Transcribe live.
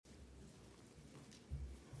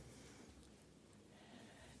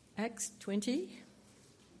Acts 20,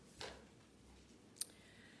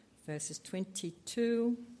 verses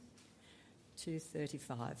 22 to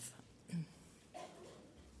 35.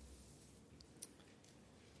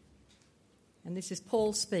 And this is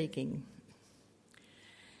Paul speaking.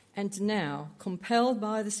 And now, compelled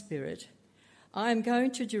by the Spirit, I am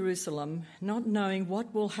going to Jerusalem, not knowing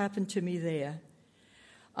what will happen to me there.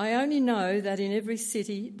 I only know that in every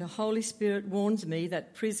city the Holy Spirit warns me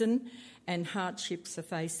that prison and hardships are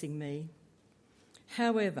facing me.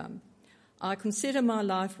 However, I consider my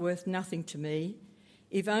life worth nothing to me,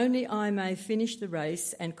 if only I may finish the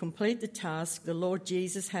race and complete the task the Lord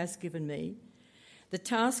Jesus has given me, the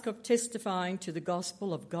task of testifying to the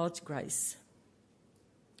gospel of God's grace.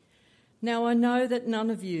 Now I know that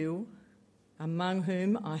none of you, among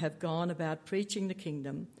whom I have gone about preaching the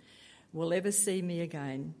kingdom, will ever see me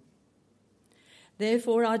again.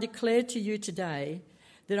 Therefore I declare to you today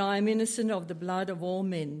that I am innocent of the blood of all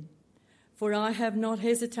men, for I have not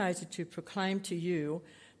hesitated to proclaim to you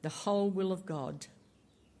the whole will of God.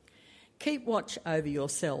 Keep watch over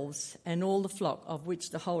yourselves and all the flock of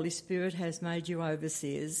which the Holy Spirit has made you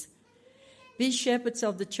overseers. Be shepherds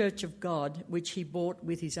of the church of God, which he bought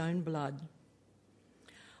with his own blood.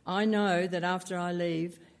 I know that after I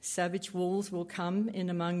leave, savage wolves will come in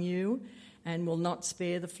among you and will not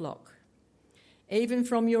spare the flock. Even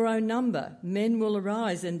from your own number, men will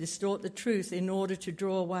arise and distort the truth in order to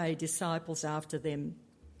draw away disciples after them.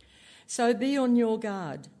 So be on your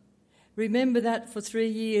guard. Remember that for 3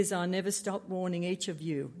 years I never stopped warning each of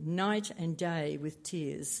you, night and day, with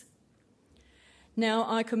tears. Now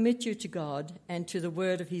I commit you to God and to the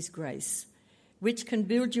word of his grace, which can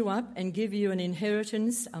build you up and give you an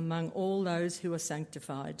inheritance among all those who are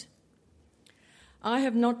sanctified. I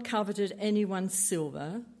have not coveted anyone's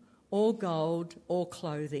silver or gold or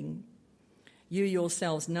clothing. You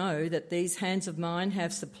yourselves know that these hands of mine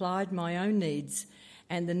have supplied my own needs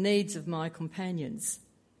and the needs of my companions.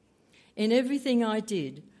 In everything I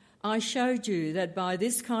did, I showed you that by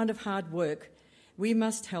this kind of hard work we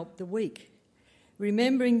must help the weak,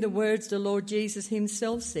 remembering the words the Lord Jesus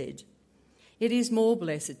himself said, "It is more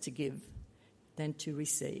blessed to give than to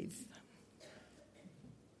receive."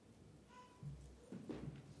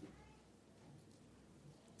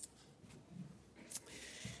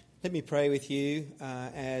 Let me pray with you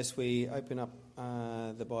as we open up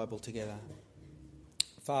the Bible together.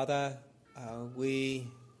 Father, we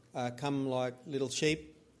come like little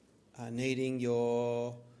sheep, needing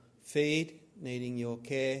your feed, needing your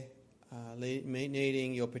care,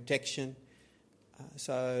 needing your protection.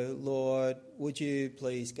 So, Lord, would you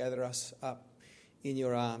please gather us up in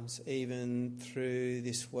your arms, even through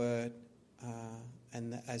this word,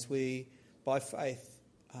 and as we, by faith,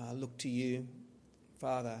 look to you,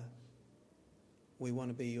 Father, we want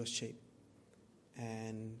to be your sheep,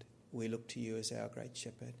 and we look to you as our great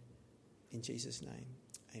shepherd. In Jesus' name,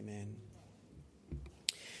 amen.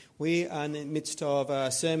 We are in the midst of a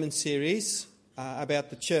sermon series about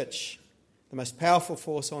the church, the most powerful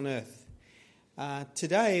force on earth.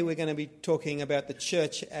 Today we're going to be talking about the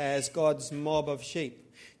church as God's mob of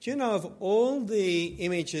sheep. Do you know, of all the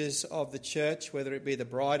images of the church, whether it be the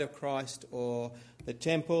bride of Christ or the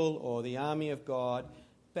temple or the army of God,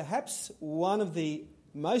 perhaps one of the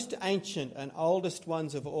most ancient and oldest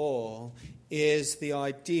ones of all is the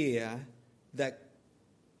idea that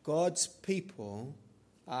God's people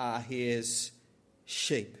are his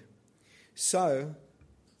sheep. So,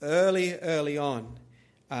 early on,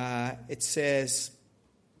 it says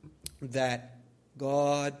that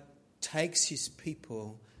God takes his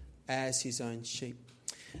people as his own sheep.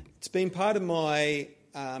 It's been part of my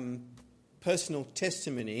personal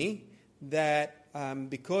testimony that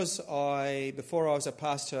because before I was a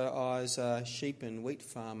pastor, I was a sheep and wheat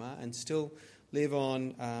farmer and still live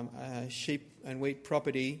on sheep and wheat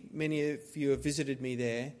property. Many of you have visited me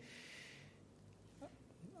there.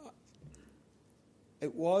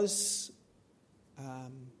 It was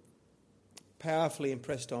powerfully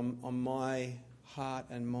impressed on my heart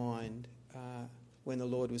and mind when the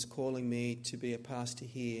Lord was calling me to be a pastor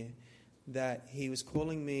here, that he was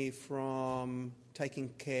calling me from taking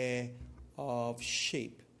care of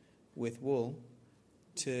sheep with wool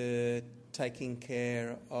to taking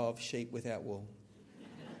care of sheep without wool.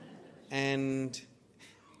 And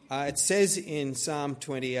it says in Psalm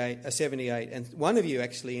 78, and one of you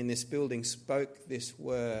actually in this building spoke this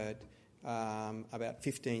word about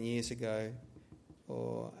 15 years ago,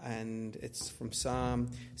 and it's from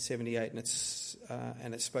Psalm 78,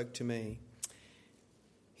 and it spoke to me.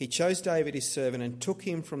 He chose David his servant and took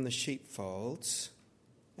him from the sheepfolds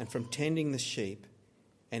and from tending the sheep,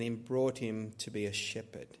 and brought him to be a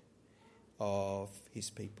shepherd of his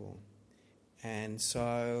people. And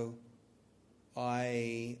so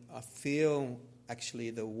I feel actually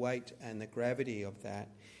the weight and the gravity of that,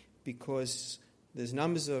 because there's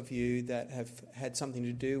numbers of you that have had something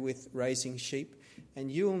to do with raising sheep,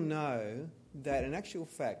 and you'll know that in actual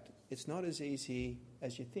fact it's not as easy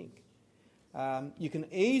as you think. You can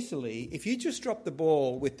easily, if you just drop the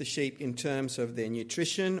ball with the sheep in terms of their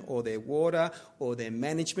nutrition or their water or their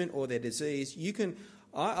management or their disease,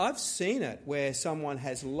 I've seen it where someone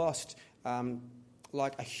has lost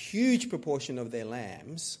like a huge proportion of their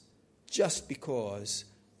lambs just because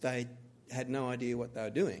they had no idea what they were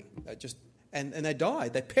doing. And they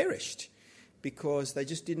died, they perished because they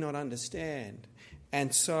just did not understand.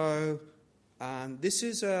 And so this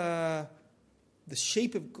is the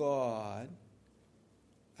sheep of God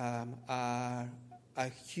are a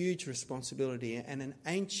huge responsibility and an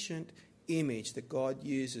ancient image that God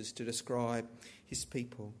uses to describe his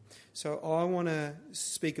people. So I want to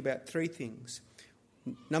speak about three things.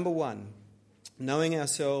 Number one, knowing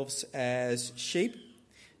ourselves as sheep.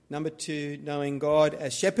 Number two, knowing God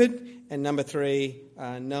as shepherd. And number three,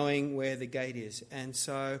 knowing where the gate is. And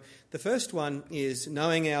so the first one is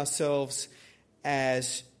knowing ourselves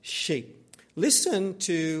as sheep. Listen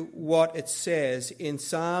to what it says in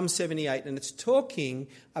Psalm 78, and it's talking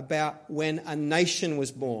about when a nation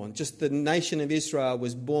was born, just the nation of Israel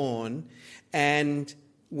was born, and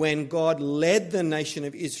when God led the nation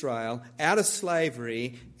of Israel out of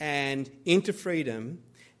slavery and into freedom.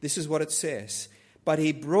 This is what it says. But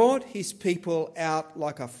he brought his people out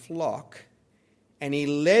like a flock, and he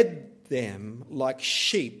led them like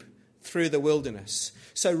sheep through the wilderness.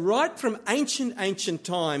 So right from ancient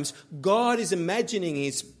times, God is imagining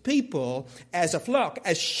his people as a flock,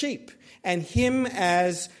 as sheep, and him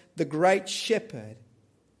as the great shepherd.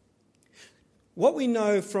 What we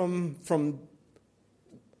know from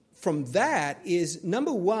that is,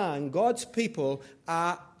 number one, God's people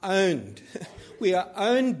are owned. We are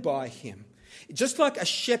owned by him. Just like a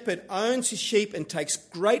shepherd owns his sheep and takes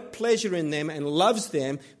great pleasure in them and loves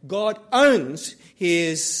them, God owns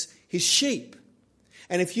his sheep.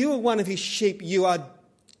 And if you are one of his sheep, you are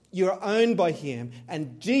owned by him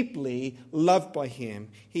and deeply loved by him.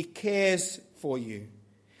 He cares for you.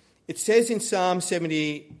 It says in Psalm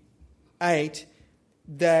 79,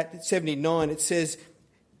 it says,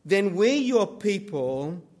 "Then we, your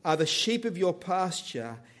people, are the sheep of your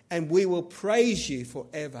pasture, and we will praise you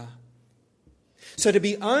forever." So to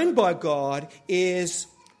be owned by God is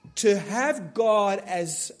to have God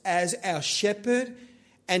as our shepherd,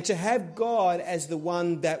 and to have God as the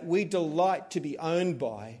one that we delight to be owned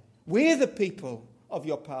by. We're the people of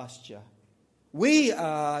your pasture. We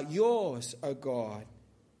are yours, O God.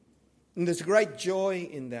 And there's great joy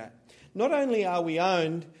in that. Not only are we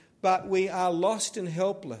owned, but we are lost and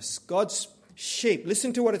helpless. God's sheep.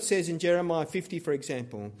 Listen to what it says in Jeremiah 50, for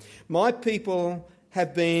example. "My people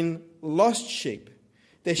have been lost sheep.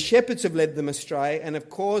 Their shepherds have led them astray and have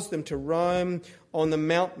caused them to roam on the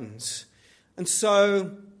mountains." And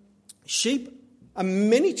so sheep are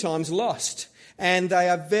many times lost, and they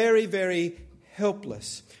are very, very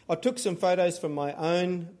helpless. I took some photos from my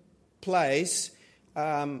own place.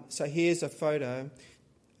 So here's a photo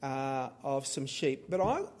of some sheep.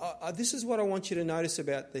 But this is what I want you to notice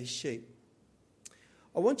about these sheep.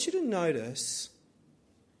 I want you to notice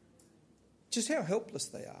just how helpless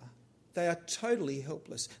they are. They are totally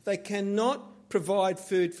helpless. They cannot provide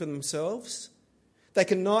food for themselves. They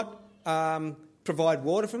cannot provide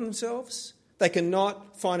water for themselves. They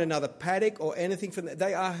cannot find another paddock or anything for them.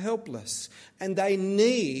 They are helpless and they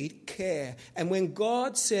need care. And when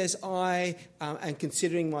God says, I am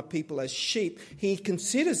considering my people as sheep, he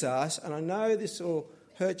considers us, and I know this will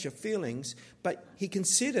hurt your feelings, but he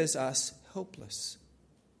considers us helpless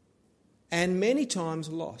and many times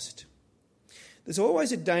lost. There's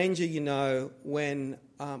always a danger, when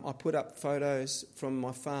I put up photos from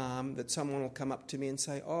my farm, that someone will come up to me and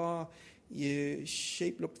say, "Oh, your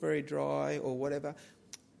sheep look very dry," or whatever.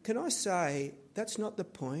 Can I say that's not the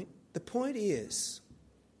point? The point is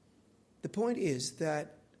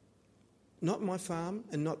that not my farm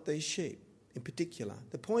and not these sheep in particular.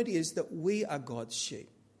 The point is that we are God's sheep,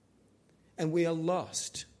 and we are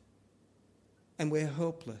lost, and we're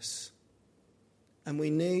helpless, and we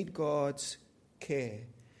need God's care.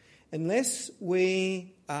 Unless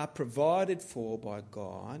we are provided for by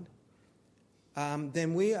God,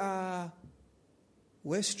 then we're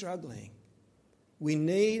struggling. We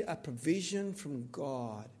need a provision from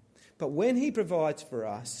God. But when he provides for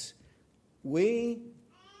us, we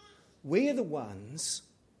are the ones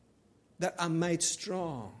that are made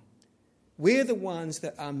strong. We're the ones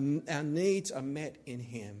that our needs are met in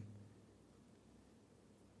him.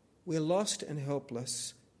 We're lost and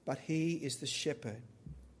helpless, but he is the shepherd.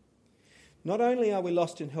 Not only are we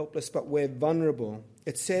lost and helpless, but we're vulnerable.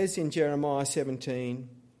 It says in Jeremiah 17,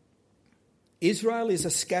 Israel is a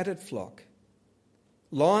scattered flock.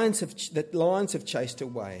 Lions have chased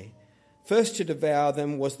away. First to devour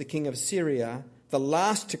them was the king of Syria. The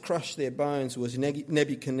last to crush their bones was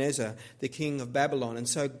Nebuchadnezzar, the king of Babylon. And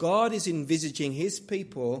so God is envisaging his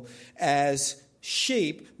people as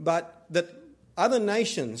sheep, but that other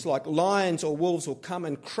nations like lions or wolves will come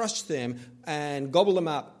and crush them and gobble them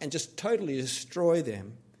up and just totally destroy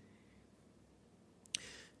them.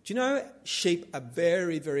 Do you know sheep are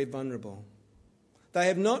very, very vulnerable? They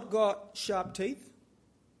have not got sharp teeth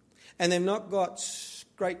and they've not got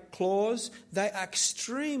great claws. They are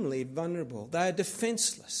extremely vulnerable. They are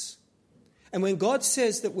defenseless. And when God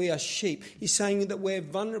says that we are sheep, he's saying that we're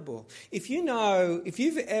vulnerable. If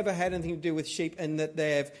you've ever had anything to do with sheep and that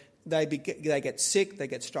they get sick, they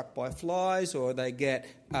get struck by flies, or they get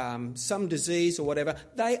some disease or whatever,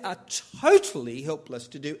 they are totally helpless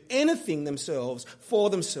to do anything themselves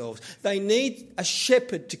for themselves. They need a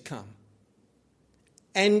shepherd to come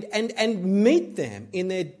and meet them in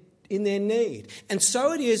their need. And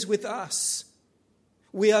so it is with us.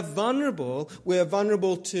 We are vulnerable. We are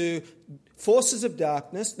vulnerable to forces of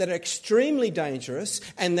darkness that are extremely dangerous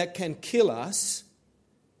and that can kill us.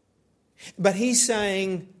 But he's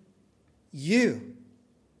saying, you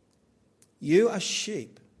are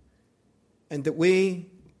sheep, and that we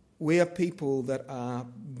are people that are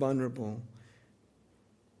vulnerable.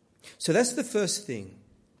 So that's the first thing,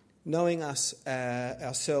 knowing us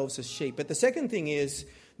ourselves as sheep. But the second thing is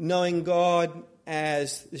knowing God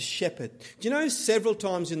as the shepherd. Do you know several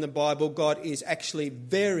times in the Bible God is actually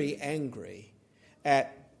very angry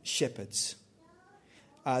at shepherds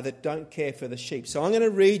that don't care for the sheep? So I'm going to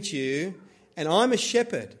read you, and I'm a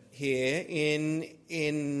shepherd here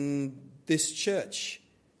in this church,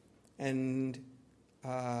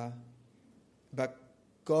 but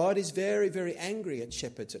God is very, very angry at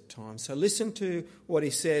shepherds at times. So listen to what he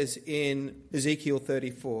says in Ezekiel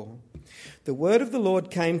 34. The word of the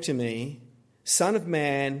Lord came to me, Son of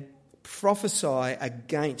man, prophesy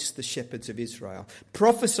against the shepherds of Israel.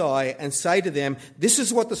 Prophesy and say to them, this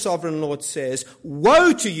is what the sovereign Lord says,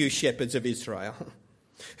 woe to you, shepherds of Israel,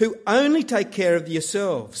 who only take care of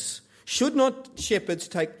yourselves. Should not shepherds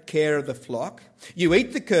take care of the flock? You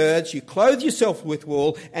eat the curds, you clothe yourself with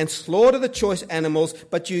wool, and slaughter the choice animals,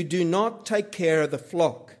 but you do not take care of the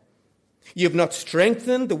flock. You have not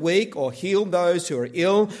strengthened the weak or healed those who are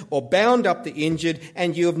ill or bound up the injured,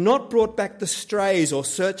 and you have not brought back the strays or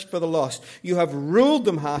searched for the lost. You have ruled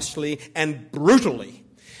them harshly and brutally.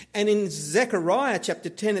 And in Zechariah chapter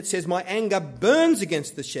 10 it says, my anger burns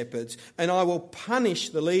against the shepherds and I will punish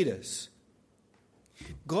the leaders.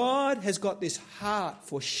 God has got this heart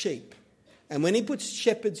for sheep. And when he puts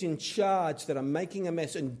shepherds in charge that are making a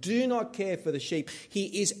mess and do not care for the sheep,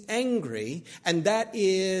 he is angry, and that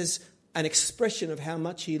is an expression of how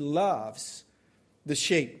much he loves the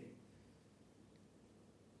sheep.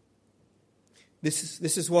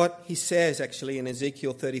 This is what he says actually in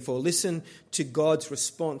Ezekiel 34. Listen to God's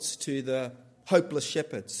response to the hopeless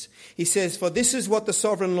shepherds. He says, for this is what the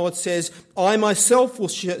sovereign Lord says, I myself will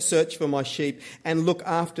search for my sheep and look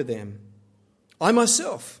after them. I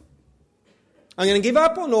myself. I'm going to give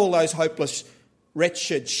up on all those hopeless,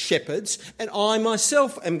 wretched shepherds, and I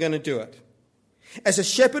myself am going to do it. As a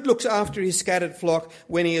shepherd looks after his scattered flock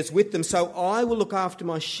when he is with them, so I will look after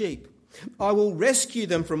my sheep. I will rescue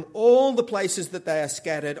them from all the places that they are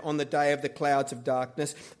scattered on the day of the clouds of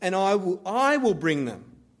darkness, and I will bring them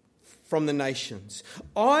from the nations.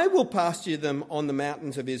 I will pasture them on the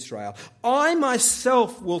mountains of Israel. I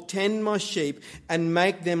myself will tend my sheep and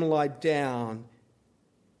make them lie down,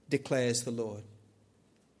 declares the Lord.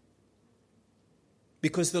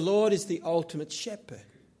 Because the Lord is the ultimate shepherd.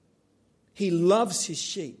 He loves his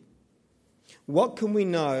sheep. What can we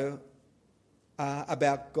know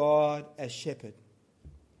about God as shepherd?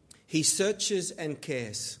 He searches and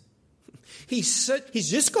cares. He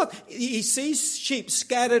sees sheep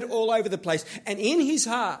scattered all over the place, and in his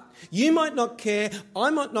heart, you might not care, I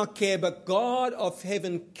might not care, but God of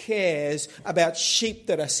heaven cares about sheep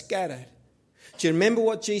that are scattered. Do you remember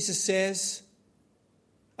what Jesus says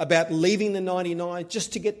about leaving the 99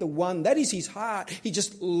 just to get the one? That is his heart. He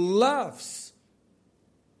just loves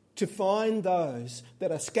to find those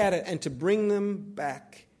that are scattered and to bring them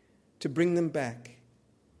back.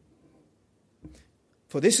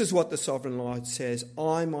 For this is what the sovereign Lord says,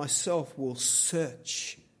 I myself will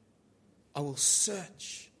search. I will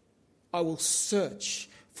search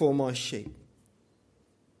for my sheep.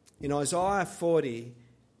 In Isaiah 40,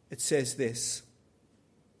 it says this,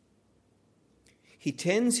 He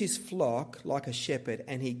tends his flock like a shepherd,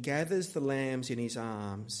 and he gathers the lambs in his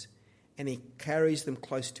arms, and he carries them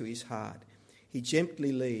close to his heart. He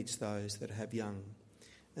gently leads those that have young.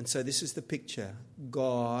 And so this is the picture.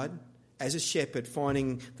 God, as a shepherd,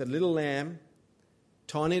 finding the little lamb,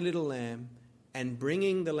 tiny little lamb, and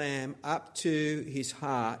bringing the lamb up to his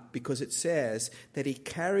heart, because it says that he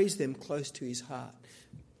carries them close to his heart.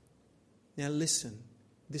 Now listen,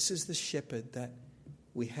 this is the shepherd that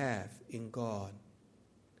we have in God.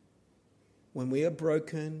 When we are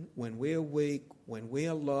broken, when we are weak, when we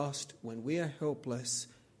are lost, when we are helpless,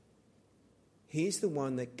 he's the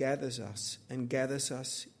one that gathers us and gathers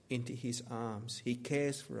us into his arms. He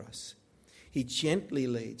cares for us. He gently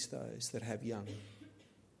leads those that have young.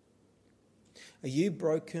 Are you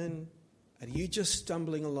broken? Are you just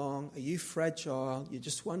stumbling along? Are you fragile? You're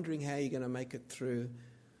just wondering how you're going to make it through?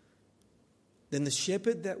 Then the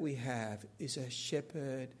shepherd that we have is a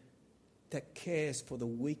shepherd that cares for the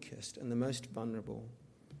weakest and the most vulnerable.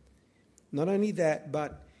 Not only that,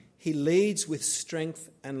 but he leads with strength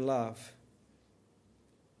and love.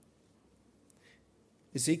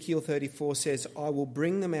 Ezekiel 34 says, I will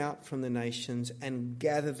bring them out from the nations and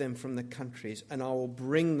gather them from the countries, and I will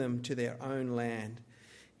bring them to their own land.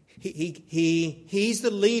 He's the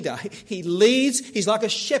leader. He leads. He's like a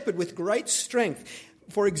shepherd with great strength.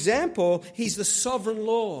 For example, he's the sovereign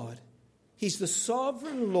Lord. He's the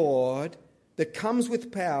sovereign Lord that comes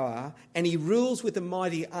with power, and he rules with a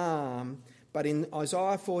mighty arm. But in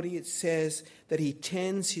Isaiah 40 it says that he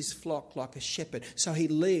tends his flock like a shepherd. So he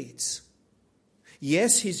leads.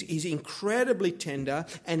 Yes, he's incredibly tender,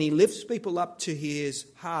 and he lifts people up to his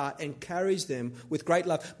heart and carries them with great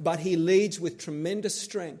love. But he leads with tremendous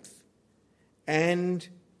strength and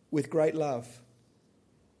with great love.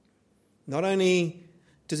 Not only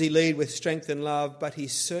does he lead with strength and love, but he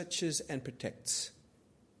searches and protects.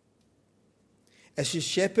 As his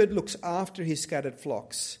shepherd looks after his scattered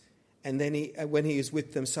flocks, and then when he is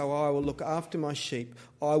with them, so I will look after my sheep.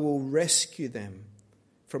 I will rescue them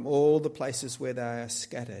from all the places where they are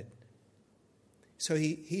scattered. So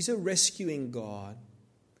he's a rescuing God.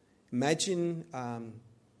 Imagine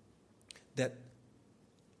that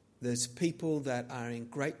there's people that are in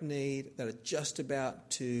great need, that are just about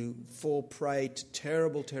to fall prey to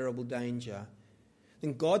terrible, terrible danger.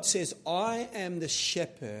 And God says, I am the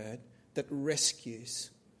shepherd that rescues.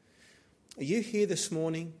 Are you here this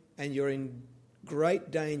morning and you're in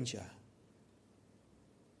great danger?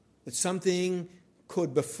 That something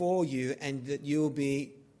could befall you and that you'll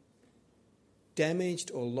be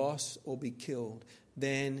damaged or lost or be killed?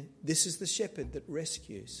 Then this is the shepherd that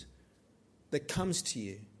rescues, that comes to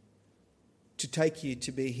you to take you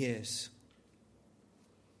to be his.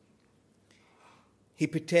 He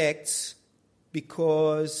protects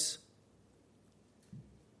because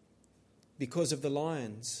of the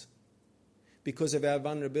lions, because of our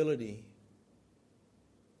vulnerability.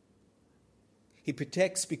 He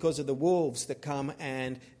protects because of the wolves that come,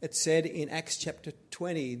 and it said in Acts chapter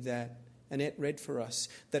 20 that Annette read for us,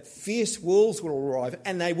 that fierce wolves will arrive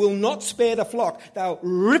and they will not spare the flock. They'll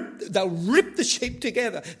rip the sheep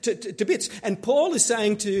together to bits. And Paul is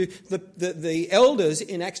saying to the elders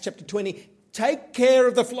in Acts chapter 20, take care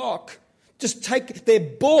of the flock. They're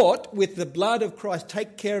bought with the blood of Christ.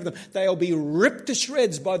 Take care of them. They'll be ripped to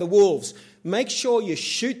shreds by the wolves. Make sure you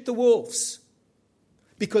shoot the wolves,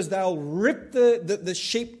 because they'll rip the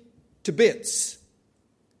sheep to bits.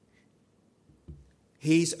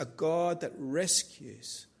 He's a God that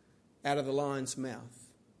rescues out of the lion's mouth,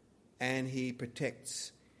 and he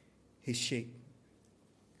protects his sheep.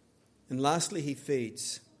 And lastly, he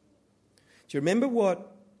feeds. Do you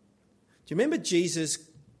remember Jesus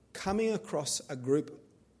coming across a group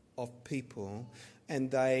of people,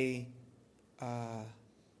 and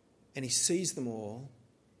he sees them all,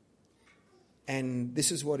 and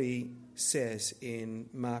this is what he says in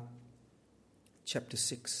Mark chapter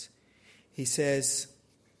 6. He says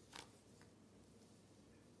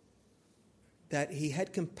that he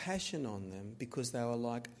had compassion on them because they were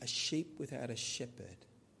like a sheep without a shepherd.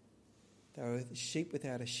 They were a sheep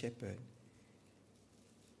without a shepherd.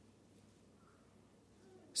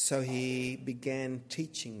 So he began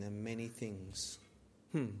teaching them many things.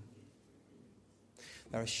 They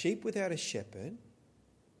were a sheep without a shepherd.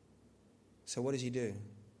 So what does he do?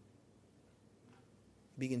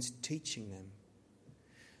 He begins teaching them.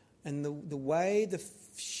 And the way the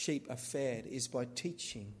sheep are fed is by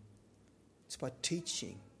teaching. It's by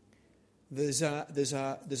teaching. There's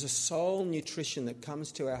a soul nutrition that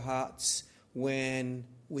comes to our hearts when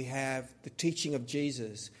we have the teaching of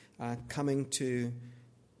Jesus coming to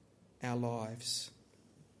our lives.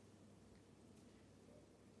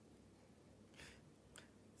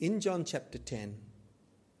 In John chapter 10,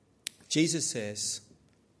 Jesus says,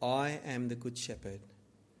 I am the good shepherd.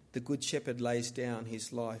 The good shepherd lays down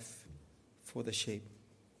his life for the sheep.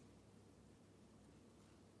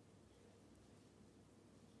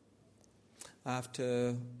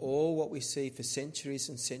 After all what we see for centuries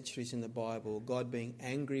and centuries in the Bible, God being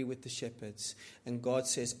angry with the shepherds, and God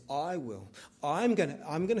says, I'm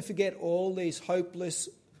going to forget all these hopeless,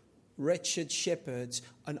 wretched shepherds,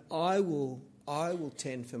 and I will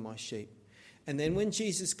tend for my sheep. And then when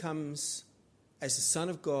Jesus comes as the Son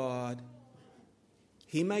of God,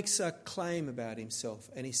 he makes a claim about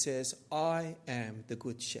himself, and he says, I am the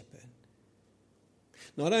good shepherd.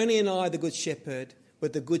 Not only am I the good shepherd,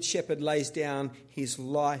 but the good shepherd lays down his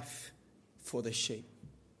life for the sheep.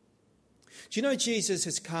 Do you know Jesus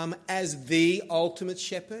has come as the ultimate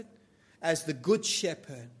shepherd, as the good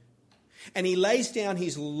shepherd, and he lays down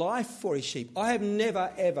his life for his sheep? I have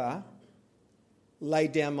never, ever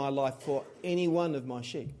laid down my life for any one of my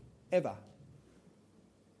sheep, ever.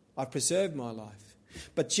 I've preserved my life.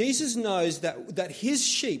 But Jesus knows that his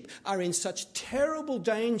sheep are in such terrible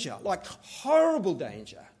danger, like horrible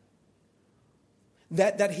danger,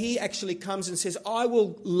 that he actually comes and says, I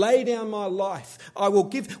will lay down my life. I will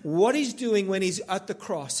give. What he's doing when he's at the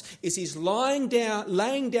cross is he's laying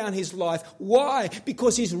down his life. Why?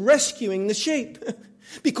 Because he's rescuing the sheep.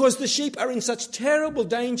 Because the sheep are in such terrible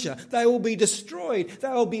danger. They will be destroyed. They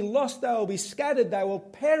will be lost. They will be scattered. They will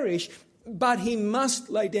perish. But he must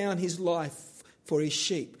lay down his life for his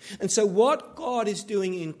sheep. And so what God is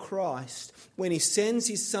doing in Christ when he sends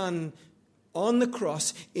his Son on the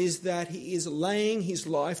cross is that he is laying his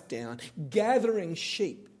life down, gathering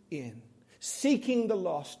sheep in, seeking the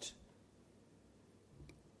lost.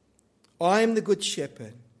 I am the good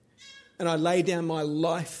shepherd, and I lay down my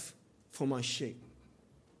life for my sheep.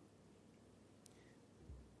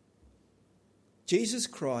 Jesus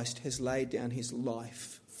Christ has laid down his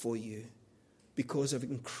life for you because of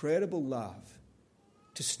incredible love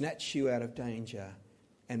to snatch you out of danger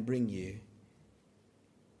and bring you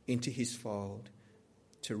into his fold,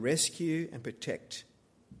 to rescue and protect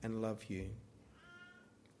and love you.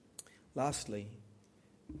 Lastly,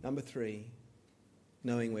 number 3,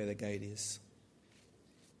 knowing where the gate is.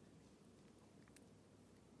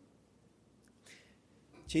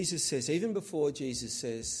 Jesus says, even before Jesus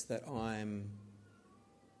says that I'm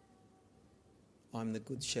the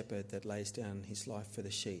good shepherd that lays down his life for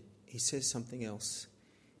the sheep, he says something else.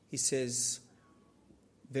 He says,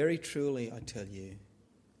 very truly I tell you,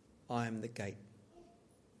 I am the gate.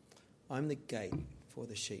 I'm the gate for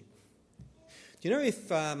the sheep. Do you know if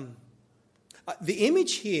the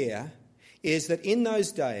image here is that in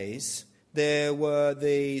those days there were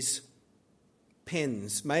these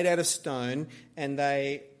pens made out of stone, and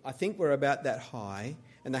they, I think, were about that high,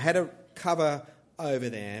 and they had a cover over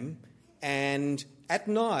them, and at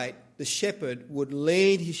night the shepherd would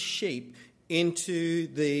lead his sheep into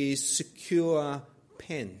these secure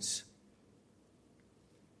pens.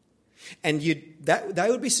 And they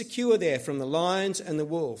would be secure there from the lions and the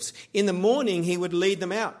wolves. In the morning, he would lead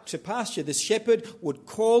them out to pasture. The shepherd would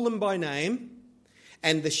call them by name,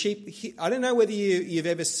 and the sheep... I don't know whether you've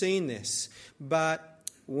ever seen this, but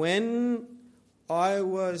when I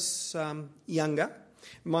was younger,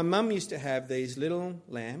 my mum used to have these little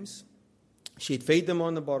lambs. She'd feed them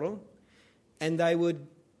on the bottle, and they would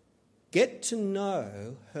get to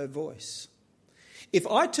know her voice. If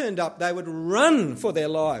I turned up, they would run for their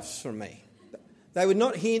lives from me. They would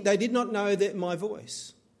not hear. They did not know my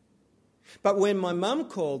voice. But when my mum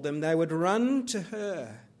called them, they would run to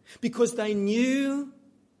her because they knew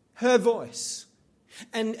her voice.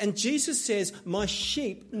 And Jesus says, my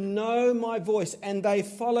sheep know my voice and they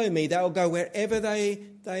follow me. They'll go wherever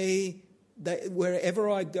wherever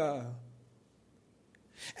I go.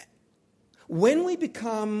 When we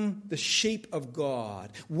become the sheep of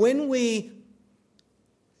God, when we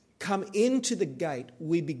come into the gate,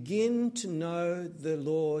 we begin to know the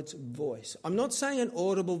Lord's voice. I'm not saying an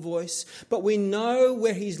audible voice, but we know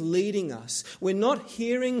where he's leading us. We're not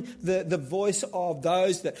hearing the voice of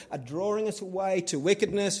those that are drawing us away to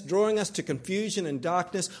wickedness, drawing us to confusion and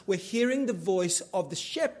darkness. We're hearing the voice of the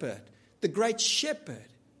shepherd, the great shepherd.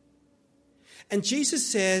 And Jesus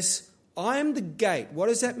says, I am the gate. What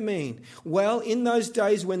does that mean? Well, in those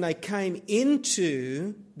days when they came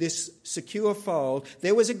into this secure fold,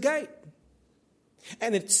 there was a gate.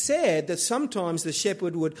 And it said that sometimes the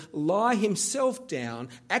shepherd would lie himself down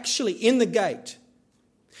actually in the gate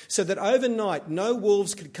so that overnight no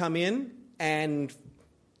wolves could come in and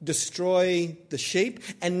destroy the sheep,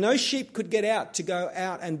 and no sheep could get out to go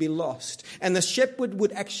out and be lost. And the shepherd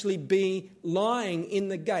would actually be lying in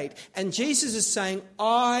the gate. And Jesus is saying,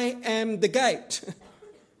 I am the gate.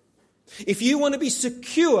 If you want to be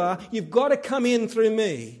secure, you've got to come in through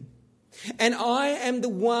me. And I am the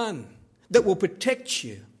one that will protect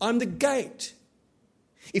you. I'm the gate.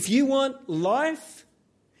 If you want life,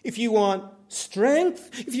 if you want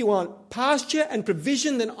strength, if you want pasture and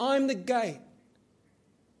provision, then I'm the gate.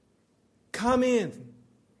 Come in.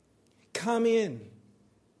 Come in.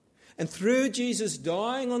 And through Jesus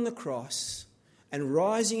dying on the cross and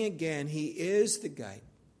rising again, he is the gate.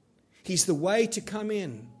 He's the way to come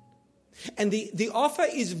in. And the offer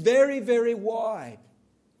is very, very wide.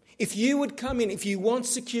 If you would come in, if you want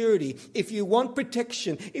security, if you want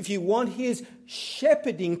protection, if you want his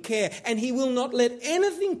shepherding care, and he will not let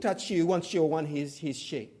anything touch you once you're one his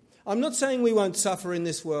sheep. I'm not saying we won't suffer in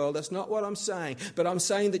this world. That's not what I'm saying. But I'm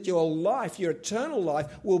saying that your life, your eternal life,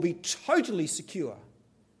 will be totally secure.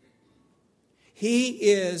 He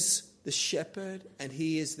is the shepherd and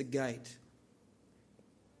he is the gate.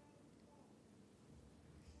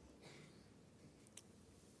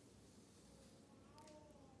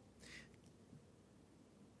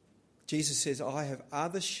 Jesus says, I have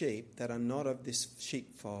other sheep that are not of this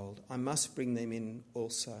sheepfold. I must bring them in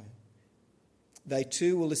also. They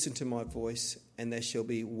too will listen to my voice, and there shall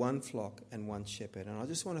be one flock and one shepherd. And I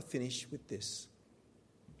just want to finish with this.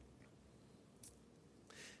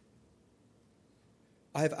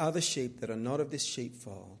 I have other sheep that are not of this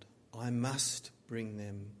sheepfold. I must bring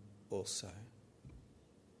them also.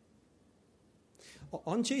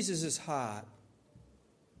 On Jesus' heart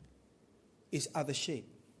is other sheep.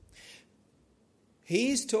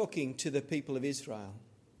 He is talking to the people of Israel.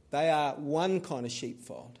 They are one kind of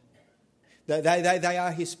sheepfold. They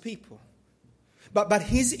are his people. But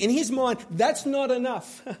in his mind, that's not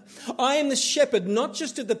enough. I am the shepherd, not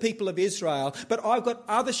just of the people of Israel, but I've got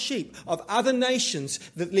other sheep of other nations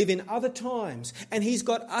that live in other times. And he's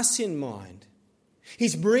got us in mind.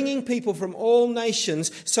 He's bringing people from all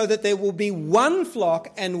nations so that there will be one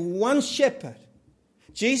flock and one shepherd.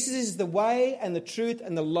 Jesus is the way and the truth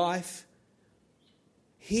and the life.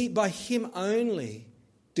 By him only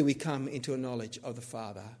do we come into a knowledge of the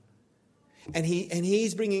Father. And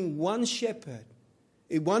he's bringing one shepherd.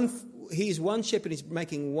 He's one shepherd. He's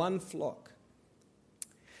making one flock.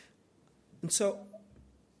 And so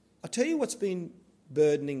I'll tell you what's been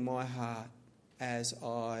burdening my heart as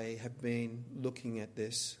I have been looking at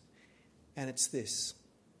this. And it's this.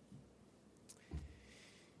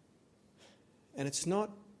 And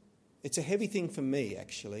it's a heavy thing for me,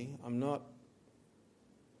 actually.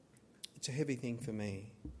 It's a heavy thing for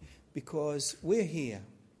me. Because we're here.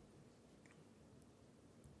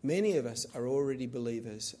 Many of us are already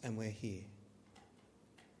believers and we're here.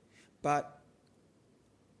 But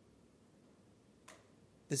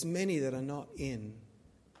there's many that are not in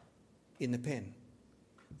the pen.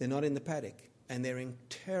 They're not in the paddock. And they're in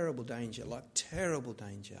terrible danger, like terrible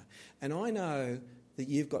danger. And I know that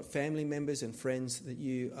you've got family members and friends that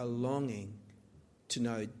you are longing to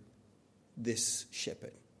know this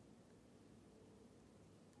shepherd.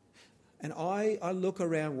 And I look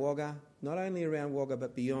around Wagga, not only around Wagga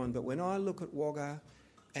but beyond, but when I look at Wagga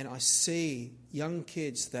and I see young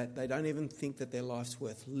kids that they don't even think that their life's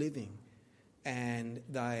worth living, and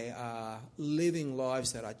they are living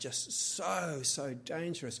lives that are just so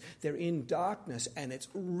dangerous. They're in darkness and it's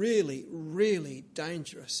really, really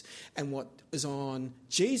dangerous. And what is on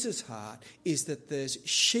Jesus' heart is that there's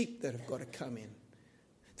sheep that have got to come in.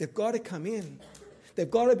 They've got to come in. They've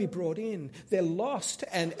got to be brought in. They're lost.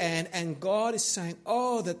 And God is saying,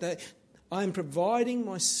 I'm providing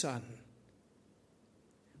my son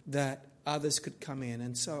that others could come in.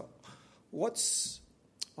 And so what's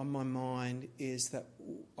on my mind is that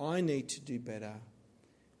I need to do better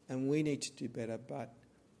and we need to do better, but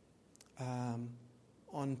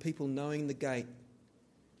on people knowing the gate,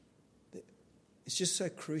 it's just so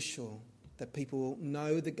crucial that people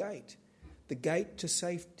know the gate to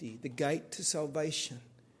safety, the gate to salvation.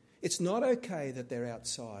 It's not okay that they're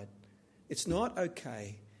outside. It's not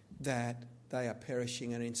okay that they are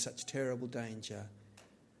perishing and in such terrible danger,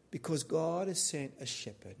 because God has sent a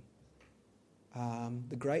shepherd.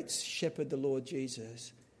 The great shepherd, the Lord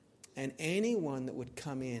Jesus, and anyone that would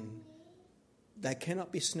come in, they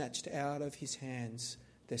cannot be snatched out of his hands.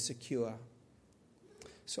 They're secure.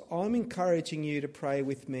 So I'm encouraging you to pray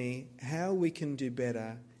with me how we can do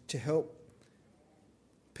better to help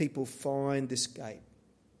people find this gate.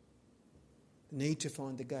 Need to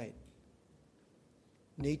find the gate.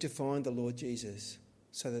 Need to find the Lord Jesus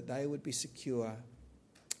so that they would be secure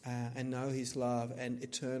and know his love and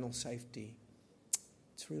eternal safety.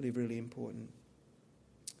 It's really, really important.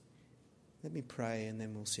 Let me pray and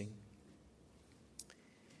then we'll sing.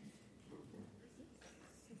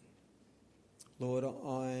 Lord,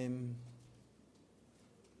 I'm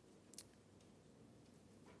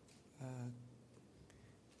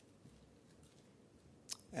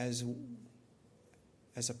as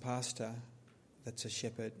a pastor that's a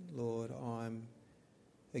shepherd, Lord, I'm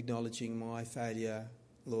acknowledging my failure,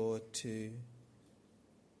 Lord, to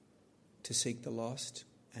seek the lost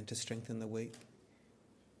and to strengthen the weak,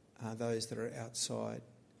 those that are outside.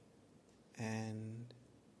 And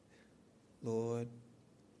Lord,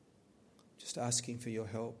 just asking for your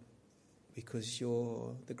help, because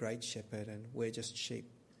you're the great shepherd and we're just sheep,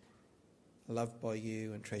 loved by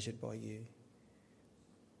you and treasured by you.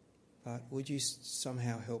 But would you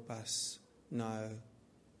somehow help us know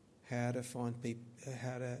how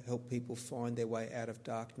to help people find their way out of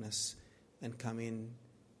darkness and come in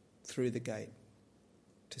through the gate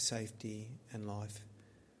to safety and life.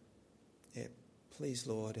 Yeah, please,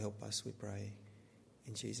 Lord, help us, we pray.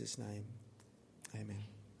 In Jesus' name,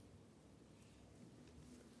 amen.